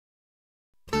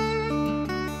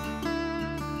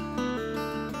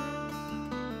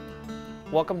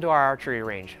Welcome to our archery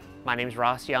range. My name is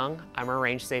Ross Young. I'm a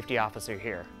range safety officer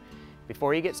here.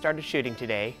 Before you get started shooting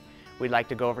today, we'd like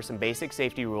to go over some basic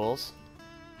safety rules,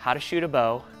 how to shoot a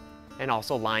bow, and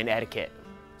also line etiquette.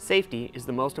 Safety is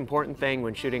the most important thing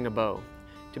when shooting a bow.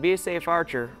 To be a safe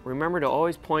archer, remember to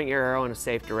always point your arrow in a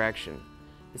safe direction.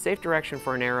 The safe direction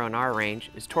for an arrow in our range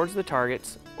is towards the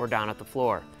targets or down at the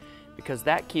floor, because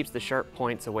that keeps the sharp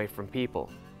points away from people.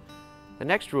 The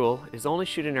next rule is only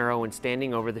shoot an arrow when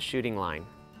standing over the shooting line.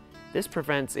 This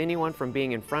prevents anyone from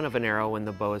being in front of an arrow when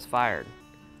the bow is fired.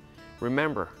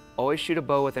 Remember, always shoot a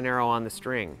bow with an arrow on the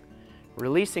string.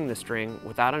 Releasing the string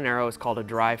without an arrow is called a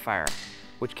dry fire,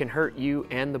 which can hurt you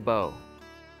and the bow.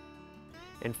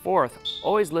 And fourth,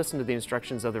 always listen to the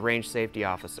instructions of the range safety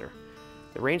officer.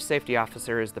 The range safety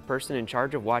officer is the person in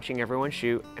charge of watching everyone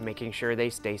shoot and making sure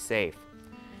they stay safe.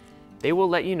 They will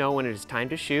let you know when it is time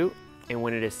to shoot and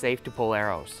when it is safe to pull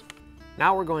arrows.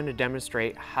 Now we're going to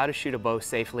demonstrate how to shoot a bow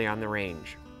safely on the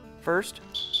range. First,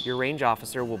 your range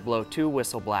officer will blow 2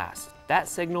 whistle blasts. That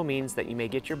signal means that you may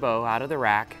get your bow out of the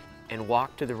rack and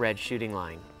walk to the red shooting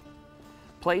line.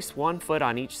 Place 1 foot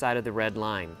on each side of the red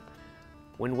line.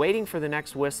 When waiting for the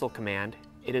next whistle command,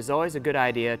 it is always a good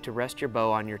idea to rest your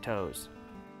bow on your toes.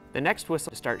 The next whistle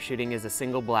to start shooting is a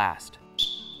single blast.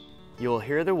 You will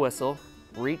hear the whistle,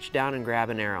 reach down and grab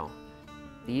an arrow.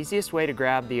 The easiest way to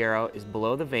grab the arrow is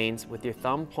below the vanes with your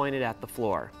thumb pointed at the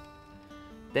floor.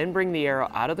 Then bring the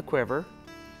arrow out of the quiver,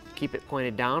 keep it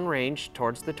pointed downrange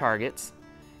towards the targets,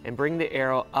 and bring the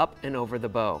arrow up and over the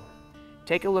bow.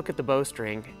 Take a look at the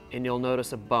bowstring and you'll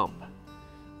notice a bump.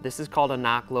 This is called a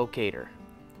NOEC locator.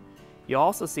 You'll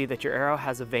also see that your arrow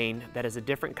has a vane that is a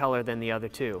different color than the other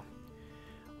two.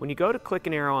 When you go to click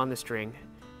an arrow on the string,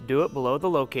 do it below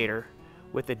the locator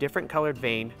with a different colored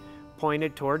vane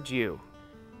pointed towards you.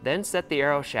 Then set the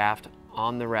arrow shaft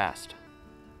on the rest.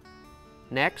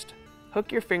 Next,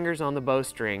 hook your fingers on the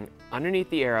bowstring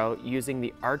underneath the arrow using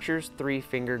the archer's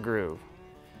 3-finger groove.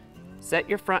 Set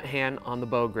your front hand on the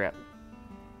bow grip.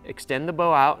 Extend the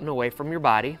bow out and away from your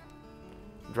body.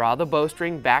 Draw the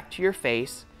bowstring back to your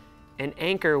face and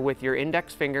anchor with your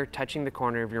index finger touching the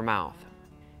corner of your mouth.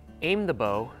 Aim the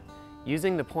bow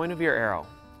using the point of your arrow.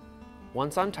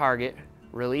 Once on target,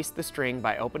 release the string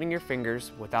by opening your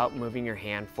fingers without moving your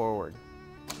hand forward.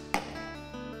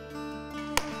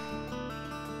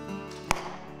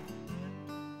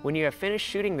 When you have finished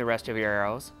shooting the rest of your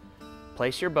arrows,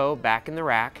 place your bow back in the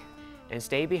rack and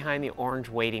stay behind the orange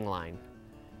waiting line.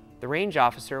 The range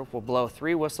officer will blow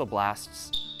 3 whistle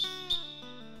blasts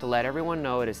to let everyone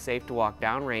know it is safe to walk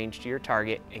downrange to your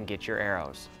target and get your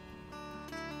arrows.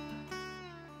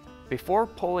 Before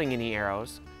pulling any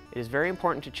arrows, it is very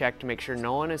important to check to make sure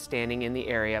no one is standing in the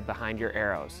area behind your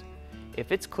arrows.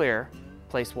 If it's clear,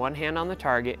 place 1 hand on the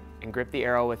target and grip the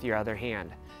arrow with your other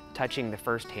hand, touching the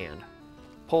first hand.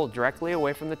 Pull directly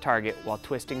away from the target while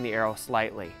twisting the arrow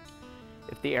slightly.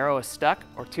 If the arrow is stuck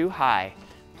or too high,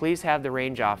 please have the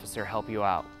range officer help you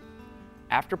out.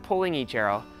 After pulling each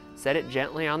arrow, set it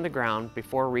gently on the ground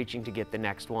before reaching to get the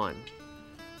next one.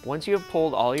 Once you have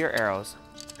pulled all your arrows,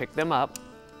 pick them up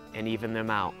and even them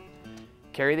out.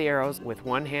 Carry the arrows with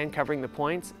 1 hand covering the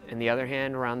points and the other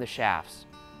hand around the shafts.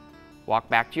 Walk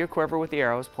back to your quiver with the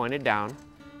arrows pointed down,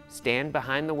 stand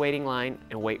behind the waiting line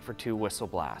and wait for 2 whistle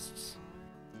blasts.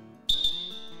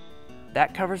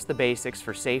 That covers the basics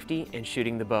for safety and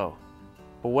shooting the bow.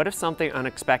 But what if something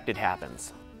unexpected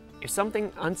happens? If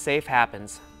something unsafe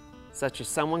happens, such as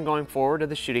someone going forward to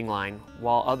the shooting line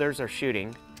while others are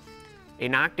shooting, a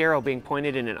knocked arrow being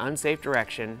pointed in an unsafe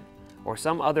direction, or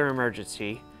some other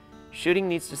emergency, shooting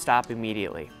needs to stop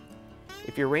immediately.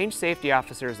 If your range safety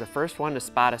officer is the first one to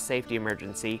spot a safety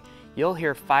emergency, you'll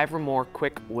hear 5 or more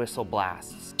quick whistle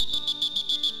blasts.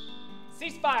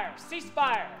 Ceasefire!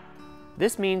 Ceasefire!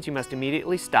 This means you must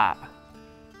immediately stop.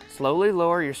 Slowly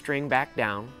lower your string back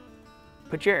down,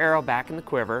 put your arrow back in the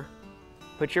quiver,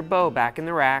 put your bow back in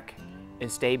the rack, and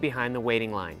stay behind the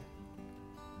waiting line.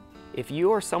 If you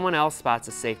or someone else spots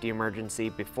a safety emergency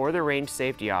before the range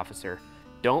safety officer,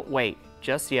 don't wait.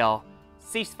 Just yell,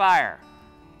 "Ceasefire!"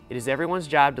 It is everyone's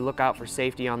job to look out for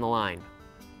safety on the line.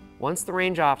 Once the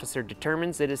range officer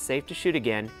determines it is safe to shoot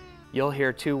again, you'll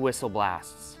hear 2 whistle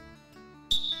blasts.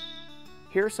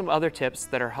 Here are some other tips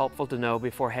that are helpful to know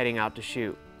before heading out to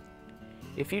shoot.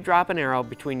 If you drop an arrow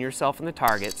between yourself and the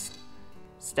targets,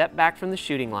 step back from the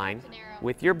shooting line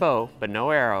with your bow but no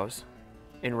arrows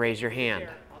and raise your hand.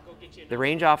 The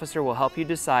range officer will help you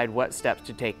decide what steps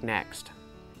to take next.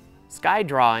 Sky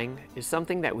drawing is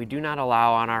something that we do not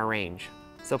allow on our range.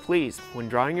 So please, when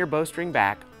drawing your bowstring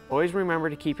back, always remember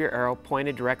to keep your arrow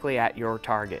pointed directly at your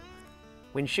target.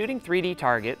 When shooting 3D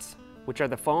targets, which are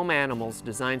the foam animals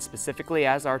designed specifically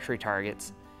as archery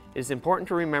targets, it is important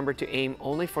to remember to aim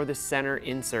only for the center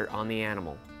insert on the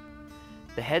animal.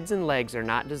 The heads and legs are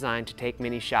not designed to take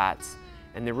many shots,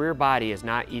 and the rear body is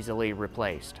not easily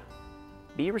replaced.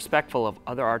 Be respectful of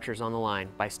other archers on the line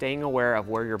by staying aware of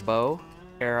where your bow,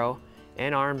 arrow,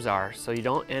 and arms are so you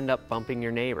don't end up bumping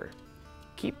your neighbor.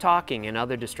 Keep talking and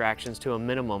other distractions to a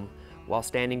minimum while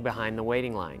standing behind the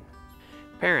waiting line.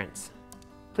 Parents,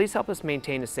 please help us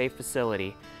maintain a safe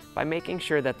facility by making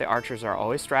sure that the archers are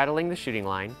always straddling the shooting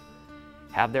line,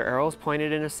 have their arrows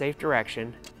pointed in a safe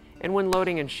direction, and when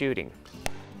loading and shooting.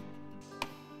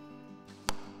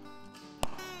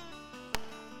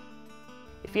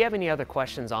 If you have any other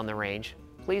questions on the range,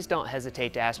 please don't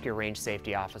hesitate to ask your range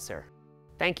safety officer.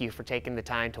 Thank you for taking the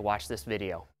time to watch this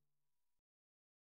video.